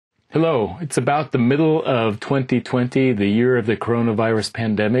Hello, it's about the middle of 2020, the year of the coronavirus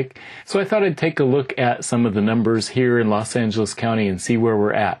pandemic, so I thought I'd take a look at some of the numbers here in Los Angeles County and see where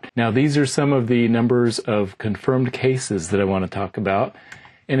we're at. Now, these are some of the numbers of confirmed cases that I want to talk about.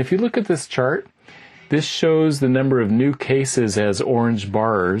 And if you look at this chart, this shows the number of new cases as orange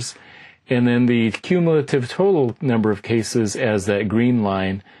bars, and then the cumulative total number of cases as that green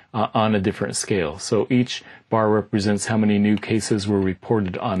line on a different scale. So each bar represents how many new cases were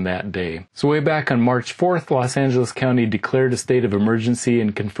reported on that day. So way back on March 4th, Los Angeles County declared a state of emergency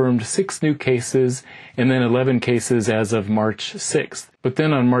and confirmed 6 new cases and then 11 cases as of March 6th. But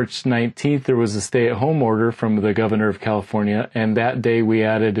then on March 19th, there was a stay-at-home order from the governor of California, and that day we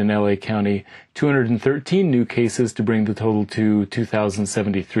added in LA County 213 new cases to bring the total to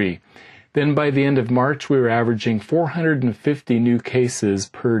 2,073. Then by the end of March, we were averaging 450 new cases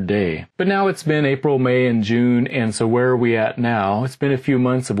per day. But now it's been April, May, and June, and so where are we at now? It's been a few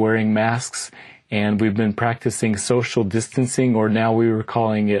months of wearing masks, and we've been practicing social distancing, or now we were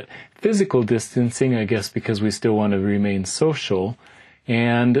calling it physical distancing, I guess because we still want to remain social.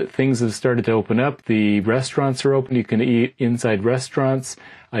 And things have started to open up. The restaurants are open. You can eat inside restaurants.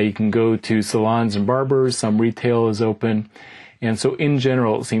 You can go to salons and barbers. Some retail is open. And so in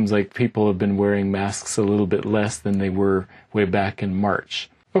general, it seems like people have been wearing masks a little bit less than they were way back in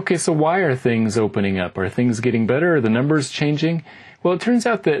March. Okay, so why are things opening up? Are things getting better? Are the numbers changing? Well, it turns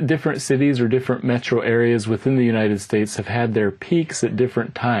out that different cities or different metro areas within the United States have had their peaks at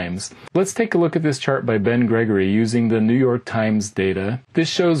different times. Let's take a look at this chart by Ben Gregory using the New York Times data. This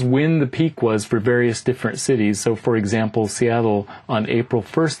shows when the peak was for various different cities. So for example, Seattle on April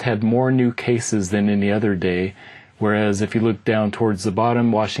 1st had more new cases than any other day. Whereas if you look down towards the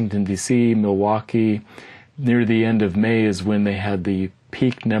bottom, Washington, D.C., Milwaukee, near the end of May is when they had the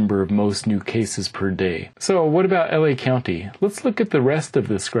peak number of most new cases per day. So what about LA County? Let's look at the rest of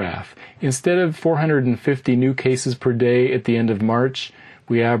this graph. Instead of 450 new cases per day at the end of March,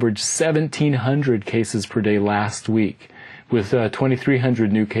 we averaged 1,700 cases per day last week, with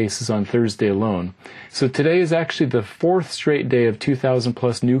 2,300 new cases on Thursday alone. So today is actually the 4th straight day of 2,000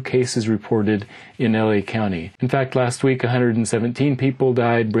 plus new cases reported in LA County. In fact, last week 117 people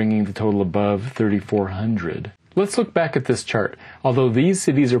died, bringing the total above 3,400. Let's look back at this chart. Although these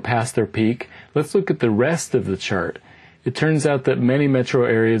cities are past their peak, let's look at the rest of the chart. It turns out that many metro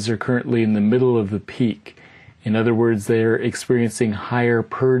areas are currently in the middle of the peak. In other words, they're experiencing higher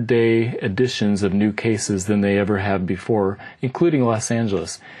per day additions of new cases than they ever have before, including Los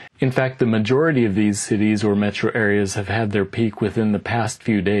Angeles. In fact, the majority of these cities or metro areas have had their peak within the past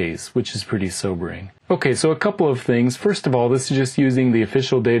few days, which is pretty sobering. Okay, so a couple of things. First of all, this is just using the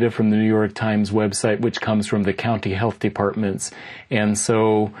official data from the New York Times website, which comes from the county health departments. And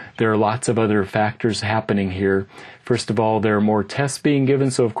so there are lots of other factors happening here. First of all, there are more tests being given,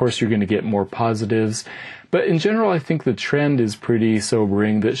 so of course you're going to get more positives. But in general, I think the trend is pretty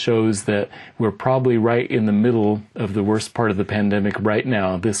sobering that shows that we're probably right in the middle of the worst part of the pandemic right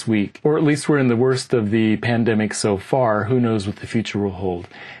now, this week. Or at least we're in the worst of the pandemic so far. Who knows what the future will hold.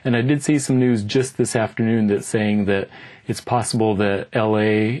 And I did see some news just this afternoon that's saying that it's possible that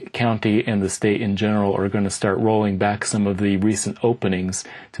LA County and the state in general are going to start rolling back some of the recent openings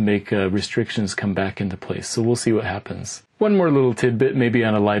to make restrictions come back into place. So we'll see what happens. One more little tidbit, maybe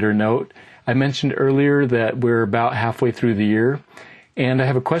on a lighter note. I mentioned earlier that we're about halfway through the year, and I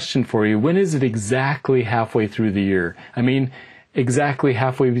have a question for you. When is it exactly halfway through the year? I mean, exactly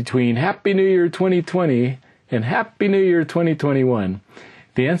halfway between Happy New Year 2020 and Happy New Year 2021.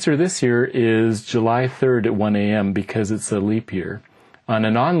 The answer this year is July 3rd at 1 a.m. because it's a leap year. On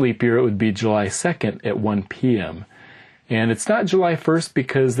a non-leap year, it would be July 2nd at 1 p.m. And it's not July 1st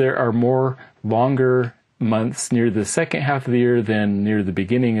because there are more longer months near the second half of the year than near the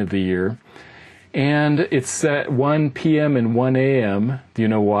beginning of the year. And it's at 1 p.m. and 1 a.m. Do you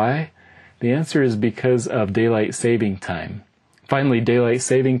know why? The answer is because of daylight saving time. Finally, daylight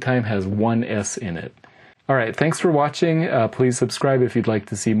saving time has one S in it. All right, thanks for watching. Please subscribe if you'd like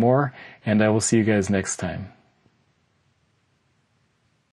to see more, and I will see you guys next time.